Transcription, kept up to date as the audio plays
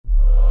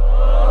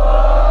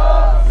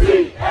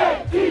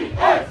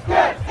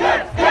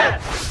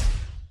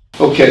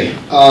Okay,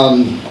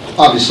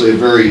 obviously a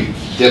very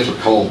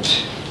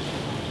difficult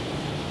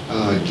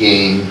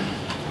game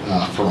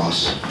for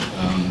us.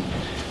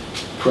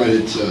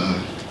 Credit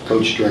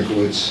Coach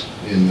Drinkowitz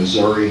in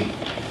Missouri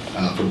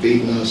for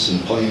beating us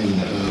and playing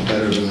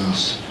better than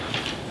us.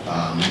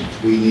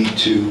 We need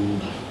to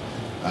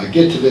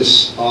get to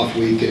this off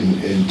week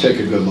and take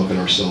a good look at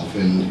ourselves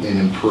and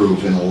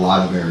improve in a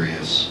lot of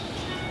areas.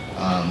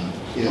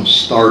 You know,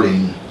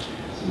 starting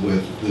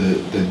with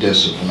the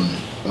discipline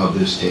of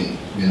this team.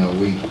 You know,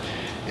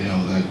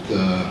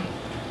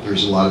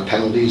 there's a lot of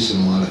penalties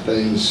and a lot of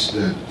things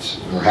that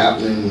are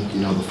happening. You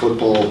know, the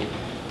football,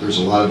 there's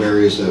a lot of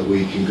areas that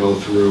we can go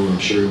through, I'm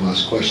sure you'll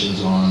ask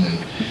questions on, and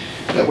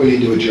that we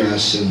need to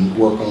address and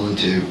work on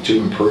to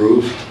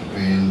improve,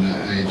 and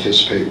I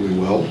anticipate we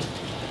will.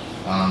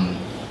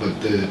 But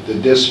the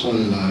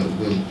discipline,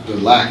 the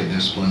lack of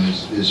discipline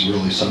is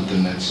really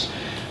something that's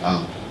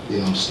you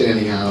know,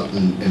 standing out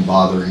and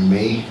bothering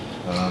me.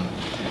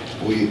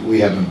 We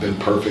haven't been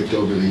perfect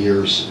over the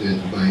years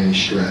by any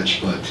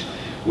stretch, but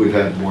we've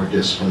had more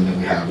discipline than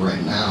we have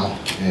right now,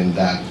 and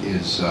that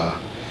is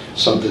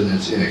something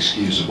that's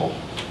inexcusable.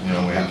 You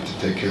know, we have to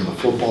take care of the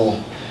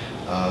football.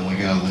 We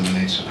got to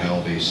eliminate some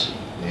penalties,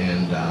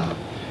 and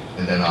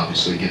then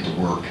obviously get to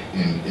work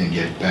and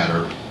get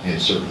better in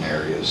certain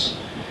areas.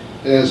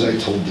 And as I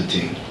told the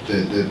team,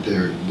 that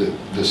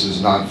this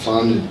is not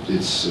fun.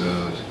 It's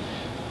a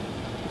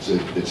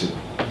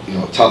you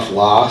know, a tough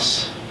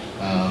loss,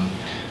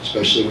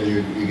 especially when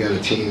you got a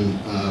team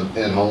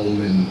at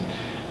home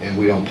and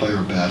we don't play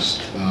our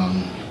best.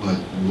 But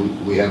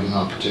we have an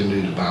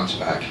opportunity to bounce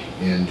back,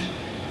 and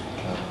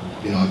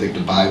you know, I think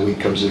the bye week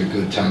comes at a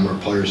good time. Our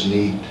players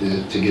need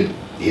to get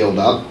healed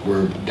up.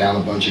 We're down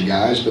a bunch of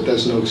guys, but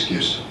that's no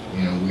excuse.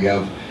 You know, we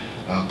have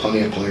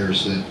plenty of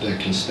players that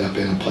can step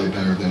in and play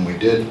better than we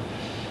did,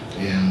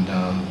 and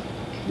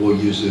we'll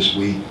use this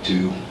week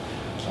to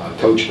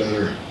coach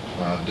better,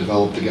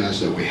 develop the guys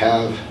that we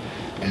have,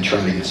 and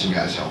try to get some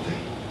guys healthy.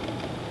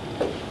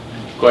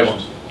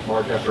 Questions?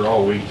 Mark, after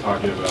all week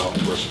talking about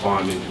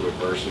responding to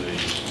adversity,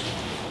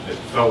 it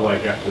felt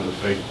like after the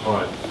fake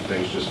punt,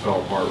 things just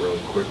fell apart really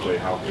quickly.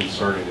 How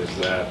concerning is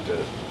that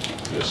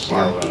just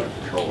spiraled out of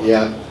control?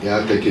 Yeah,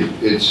 I think it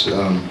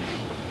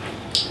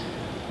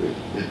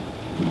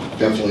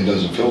definitely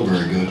doesn't feel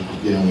very good.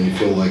 You know, when you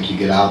feel like you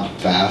get out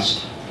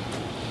fast,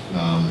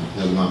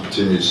 have an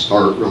opportunity to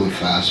start really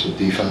fast with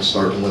defense,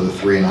 starting with a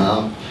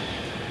 3-and-out,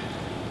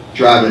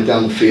 driving it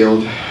down the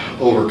field,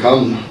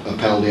 overcome a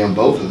penalty on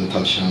both of the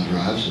touchdown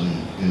drives,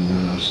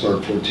 and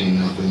start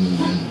 14-0, and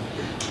then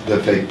the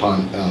fake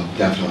punt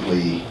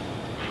definitely.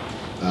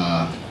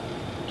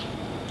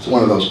 It's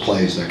one of those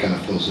plays that kind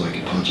of feels like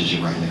it punches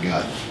you right in the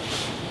gut,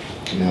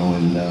 you know,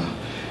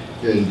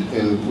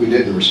 and we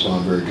didn't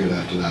respond very good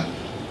after that.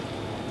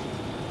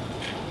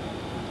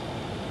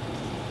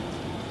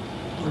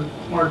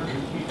 Mark,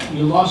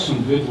 you lost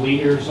some good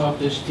leaders off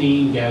this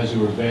team, guys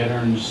who were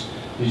veterans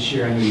this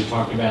year. I know you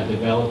talked about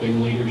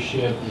developing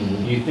leadership.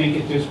 Mm-hmm. Do you think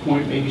at this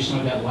point maybe some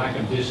of that lack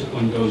of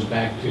discipline goes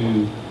back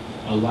to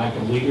a lack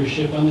of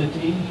leadership on the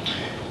team?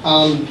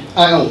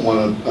 I don't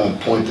want to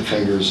point the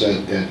fingers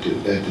at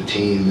the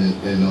team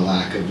and the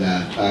lack of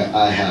that.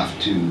 I have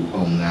to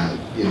own that,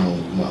 you know,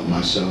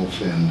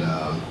 myself, and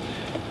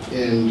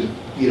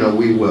you know,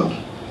 we will.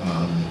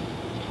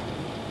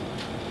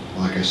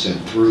 Like I said,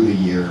 through the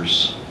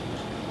years,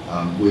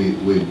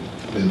 we've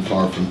been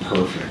far from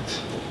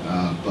perfect,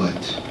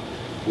 but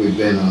we've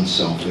been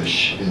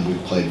unselfish and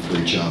we've played for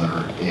each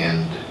other,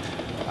 and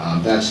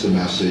that's the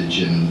message,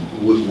 and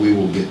we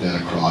will get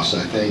that across.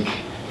 I think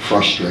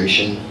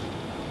frustration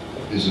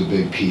is a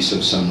big piece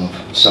of some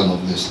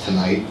of this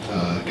tonight.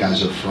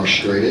 Guys are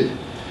frustrated,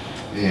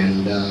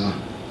 and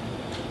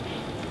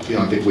you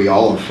know, I think we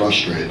all are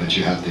frustrated, but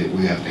we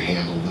have to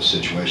handle the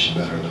situation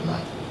better than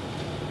that.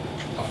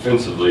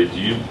 Offensively, do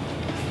you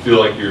feel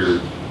like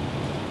you're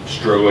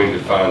struggling to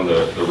find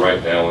the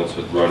right balance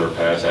with run or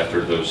pass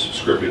after those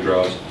scripted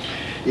drives?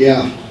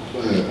 Yeah,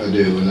 I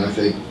do, and I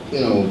think,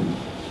 you know,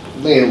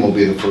 Liam will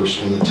be the first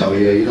one to tell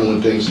you, you know,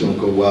 when things don't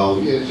go well,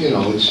 you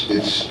know, it's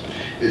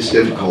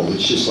difficult.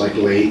 It's just like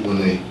late when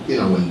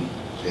when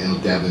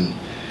Devin,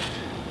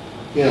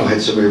 you know,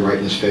 had somebody right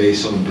in his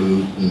face on a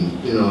boot,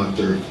 and you know,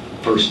 after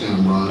first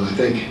down run, I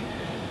think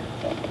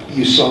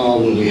you saw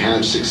when we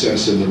had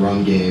success in the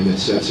run game, it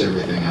sets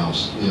everything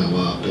else, you know,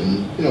 up.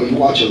 And you know, you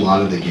watch a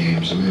lot of the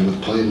games. I mean, with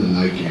playing the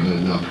night game, I had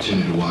an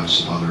opportunity to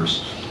watch some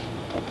others,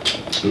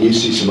 and you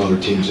see some other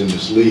teams in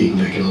this league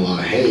making a lot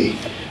of hay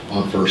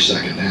on first,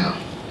 second down.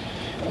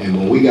 And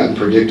when we got in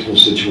predictable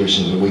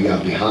situations and we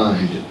got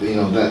behind, you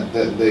know, that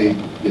they,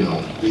 you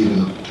know,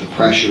 even the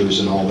pressures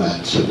and all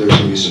that, so there's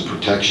going to be some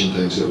protection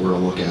things that we're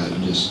going to look at,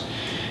 and just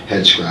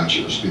head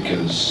scratchers,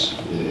 because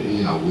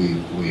you know, we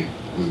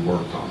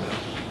worked on it,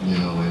 you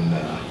know, and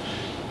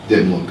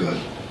didn't look good.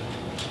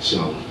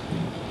 So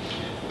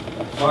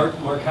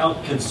Mark, how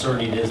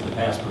concerning is the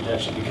pass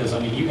protection? Because I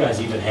mean, you guys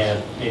even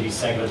had maybe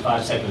 2nd and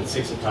 5, 2nd and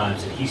 6 at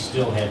times, and he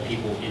still had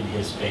people in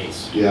his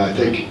face. yeah, I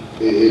think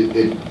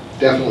it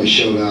definitely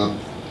showed up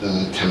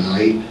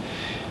tonight.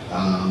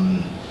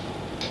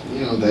 You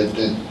know,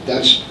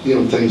 that's, you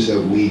know, things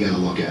that we gotta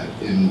look at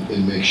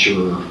and make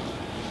sure,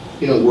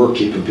 you know, we're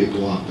keeping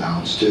people off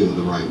balance too,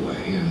 the right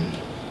way, and,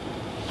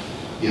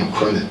 you know,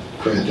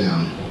 credit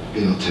them,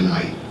 you know,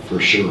 tonight, for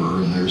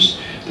sure, and there's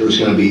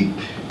gonna be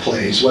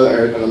plays,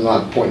 whether, and I'm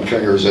not pointing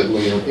fingers at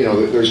Liam, you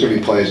know, there's gonna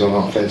be plays on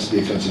offense,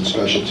 defense, and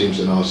special teams,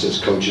 and us as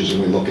coaches,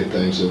 and we look at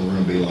things, and we're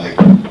gonna be like,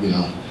 you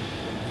know,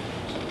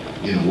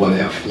 what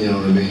if, you know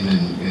what I mean,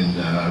 and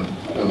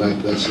well,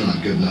 that's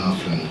not good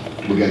enough,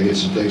 and we gotta get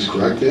some things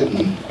corrected,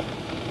 and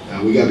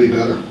we gotta be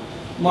better.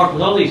 Mark,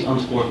 with all these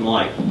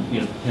unsportsmanlike,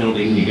 you know,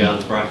 penalties you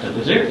guys brought up,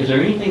 is there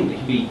anything that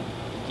can be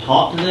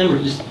taught to them, or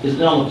just is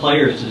it on the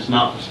players to just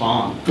not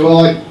respond?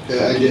 Well,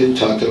 I did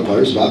talk to the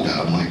players about that.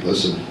 I'm like,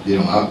 listen, you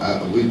know,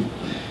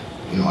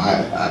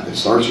 it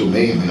starts with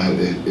me. I mean, I'm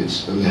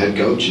the head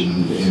coach,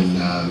 and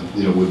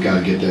you know, we've got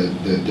to get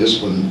the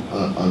discipline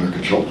under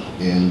control.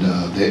 And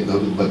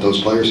but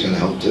those players got to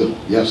help too.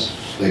 Yes,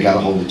 they got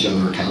to hold each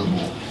other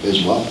accountable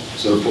as well.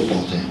 It's their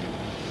football team.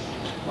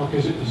 Mark,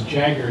 is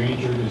Jagger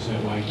injured? Is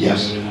that why?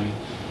 Yes.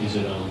 Is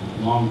it a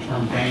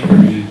long-term thing?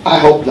 Or I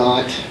hope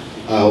not.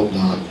 I hope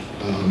not.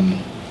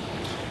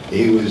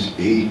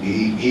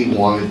 He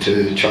wanted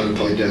to try to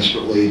play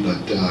desperately, but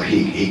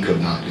he could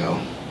not go.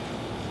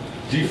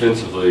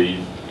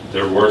 Defensively,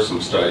 there were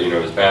some stuff, you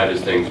know, as bad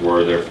as things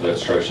were there for that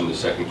stretch in the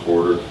second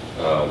quarter,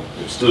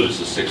 it was still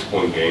just a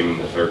 6-point game in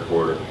the third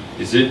quarter.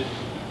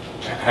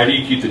 How do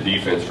you keep the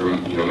defense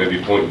from, you know,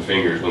 maybe pointing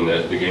fingers when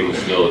the game was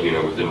still, you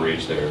know, within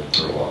reach there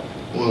for a while?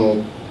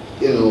 Well,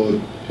 you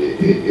know,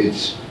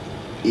 it's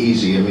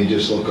easy. I mean,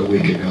 just look a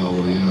week ago,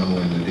 you know,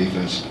 and the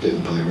defense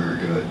didn't play very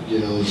good, you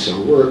know,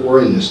 so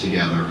we're in this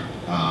together.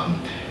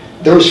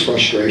 There was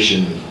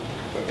frustration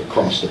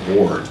across the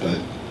board, but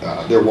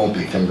there won't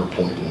be finger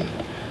pointing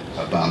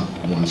about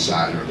one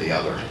side or the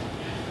other.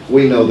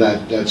 We know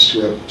that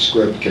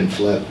script can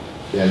flip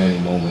at any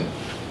moment.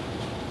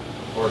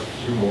 Or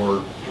 2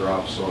 more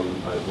drops on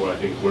what I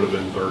think would have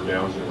been third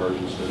downs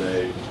conversions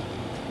today.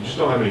 You just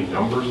don't have any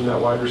numbers in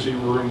that wide receiver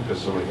room because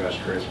so many guys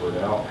transferred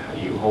out. How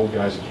do you hold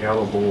guys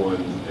accountable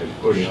and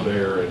push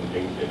there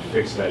and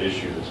fix that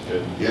issue that's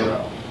been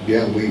throughout?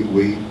 Yeah,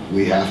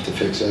 we have to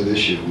fix that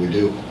issue. We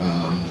do.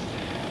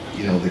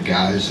 You know, the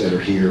guys that are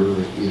here,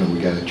 you know, we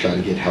got to try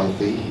to get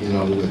healthy. You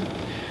know, with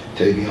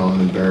Tavion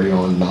and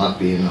Barryon not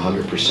being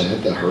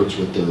 100%, that hurts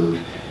with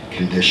their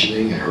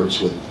conditioning. It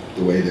hurts with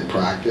the way they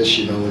practice.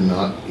 You know, and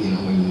not, you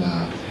know,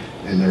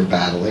 and they're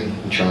battling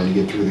and trying to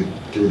get through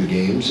the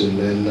games. And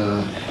then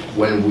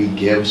when we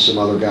give some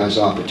other guys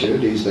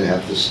opportunities, they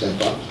have to step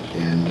up.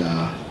 And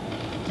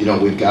you know,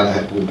 we've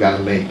got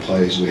to make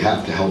plays. We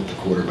have to help the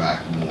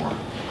quarterback more.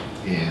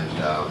 And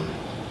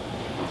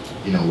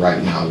you know,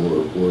 right now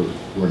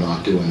we're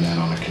not doing that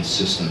on a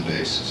consistent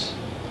basis.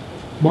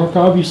 Mark,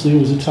 obviously it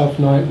was a tough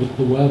night with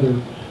the weather.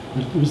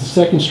 It was the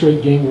second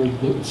straight game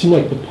where it seemed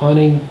like the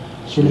punting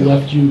sort of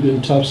left you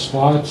in tough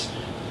spots.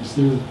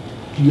 Do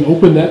you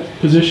open that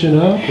position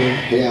up? Or?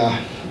 Yeah,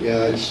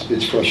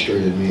 it's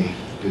frustrated me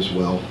as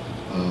well.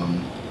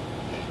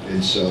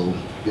 And so,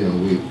 you know,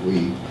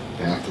 we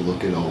have to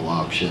look at all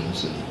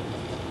options, and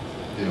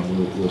you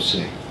know, we'll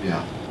see.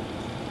 Yeah.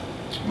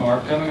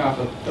 Mark, coming off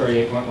a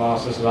 38-point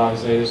loss, this is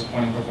obviously a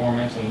disappointing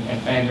performance,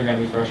 and fans are going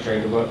to be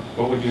frustrated. What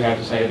would you have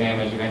to say to them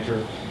as you enter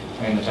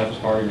the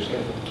toughest part of your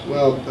schedule?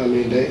 Well, I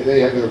mean,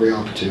 they have every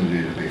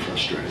opportunity to be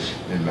frustrated,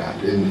 and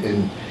Matt.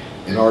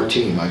 In our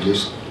team, I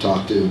just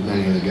talked to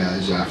many of the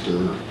guys after,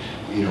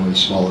 you know, in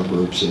smaller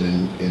groups,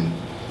 and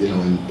you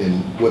know,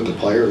 and with the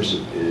players,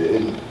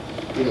 and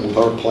you know, with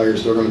our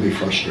players, they're going to be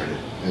frustrated.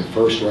 At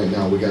first, right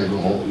now, we got to go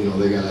home. You know,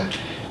 they got to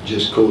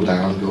just cool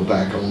down, go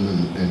back home,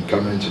 and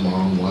come in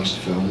tomorrow and watch the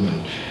film,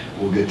 and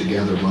we'll get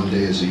together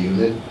Monday as a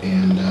unit.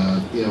 And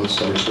you know, it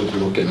starts with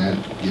looking at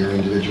your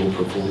individual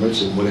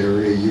performance and what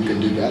area you can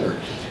do better.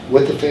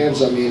 With the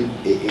fans, I mean,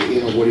 you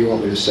know, what do you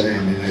want me to say?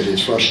 I mean,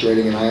 it's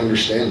frustrating, and I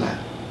understand that.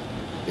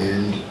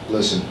 And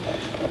listen,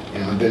 you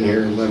know, I've been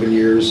here 11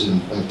 years,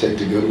 and I take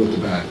the good with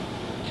the bad.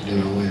 You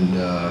know, and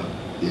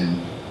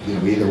you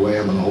know, either way,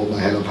 I'm going to hold my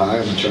head up high.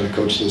 I'm going to try to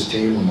coach this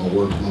team. I'm going to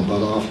work my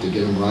butt off to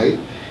get them right.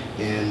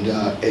 And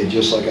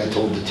just like I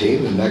told the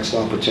team, the next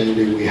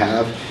opportunity we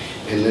have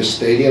in this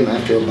stadium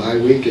after a bye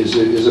week is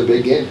a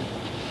big game.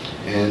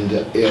 And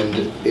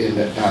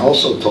I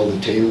also told the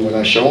team when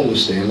I show them the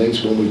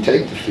standings, when we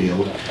take the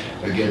field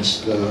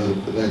against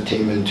that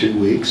team in 2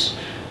 weeks,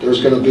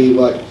 there's going to be,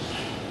 what,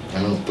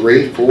 I don't know,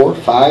 3, 4,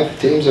 5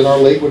 teams in our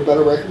league with a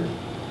better record.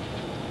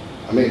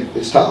 I mean,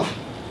 it's tough.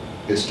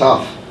 It's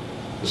tough.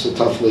 It's a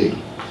tough league.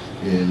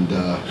 And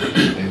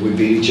we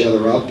beat each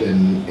other up,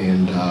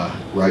 and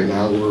right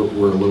now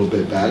we're a little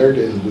bit battered,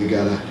 and we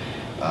got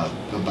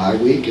a bye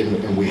week,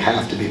 and we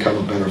have to become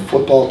a better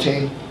football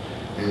team,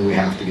 and we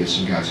have to get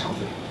some guys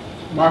healthy.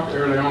 Mark,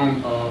 early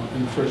on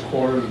in the first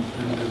quarter,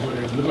 and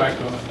it looked like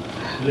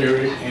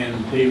Larry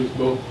and David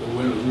both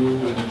went a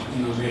rule, and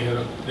you know, they had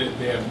a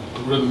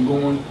rhythm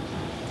going,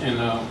 and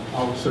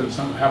all of a sudden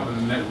something happened,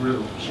 and that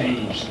rhythm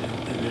changed,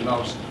 and they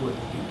lost. What,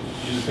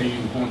 anything you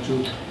can point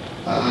to?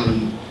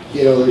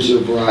 you know, there's a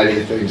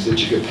variety of things that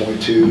you could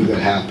point to that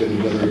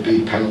happened, whether it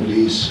be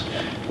penalties,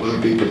 whether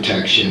it be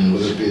protection,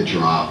 whether it be a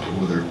drop,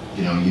 whether,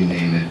 you know, you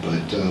name it.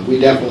 But we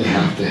definitely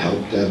have to help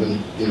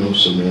Devin, you know,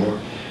 some more.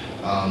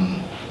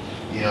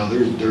 You know,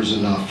 there's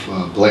enough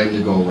blame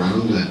to go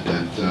around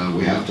that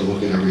we have to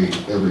look at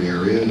every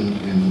area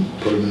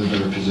and put them in a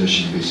better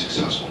position to be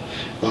successful.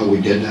 Thought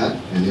we did that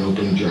in the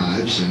opening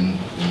drives, and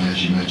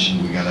as you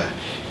mentioned, we got to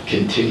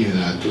continue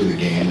that through the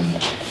game,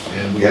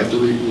 and we have to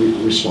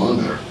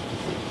respond better.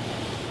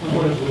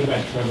 What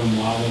about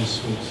Trevor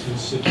Wallace with his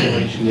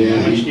situation?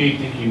 Yeah, How much do you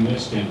think you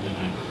missed him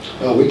tonight?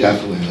 Oh, we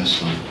definitely missed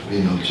him.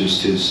 You know,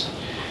 just his,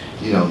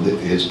 you know,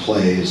 his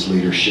play, his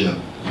leadership,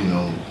 you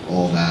know,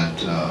 all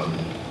that.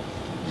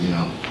 You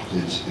know,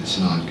 it's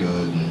not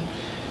good, and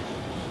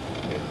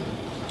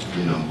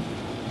you know,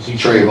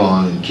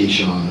 Trayvon and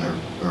Keyshawn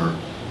are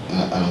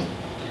I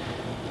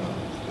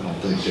don't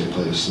think they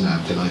played a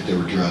snap tonight. They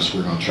were dressed.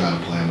 We're going to try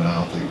to play them, but I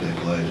don't think they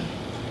played.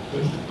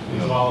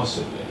 But Wallace,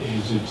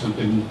 is it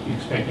something you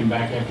expect him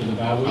back after the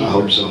bye week? I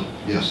hope so.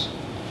 Yes.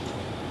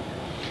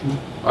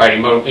 All right,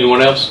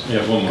 anyone else?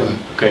 Yeah, one more.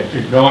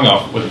 Okay. Going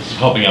off with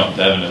helping out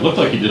Devin, it looked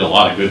like he did a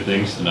lot of good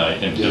things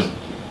tonight, and just,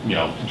 you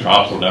know,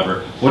 drops or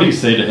whatever. What do you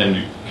say to him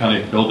to kind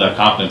of build that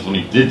confidence when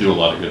he did do a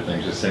lot of good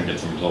things, just didn't get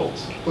some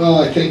results?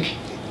 Well, I think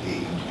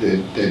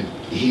that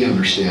he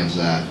understands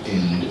that,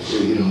 and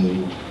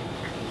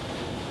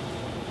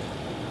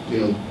you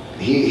know,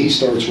 he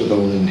starts with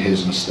owning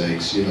his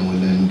mistakes, you know,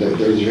 and then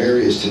there's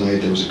areas tonight.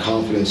 There was a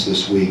confidence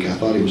this week. I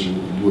thought he was,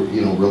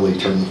 you know, really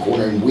turning the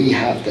corner, and we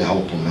have to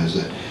help him as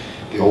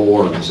the whole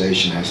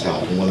organization has to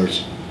help him, whether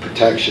it's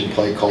protection,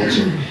 play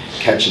culture,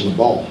 catching the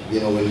ball,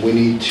 you know, and we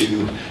need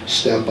to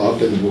step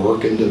up and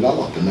work and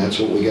develop, and that's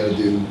what we got to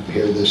do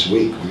here this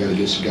week. We got to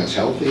get some guys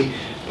healthy,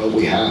 but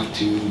we have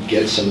to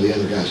get some of the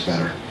other guys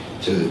better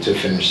to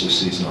finish this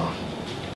season off.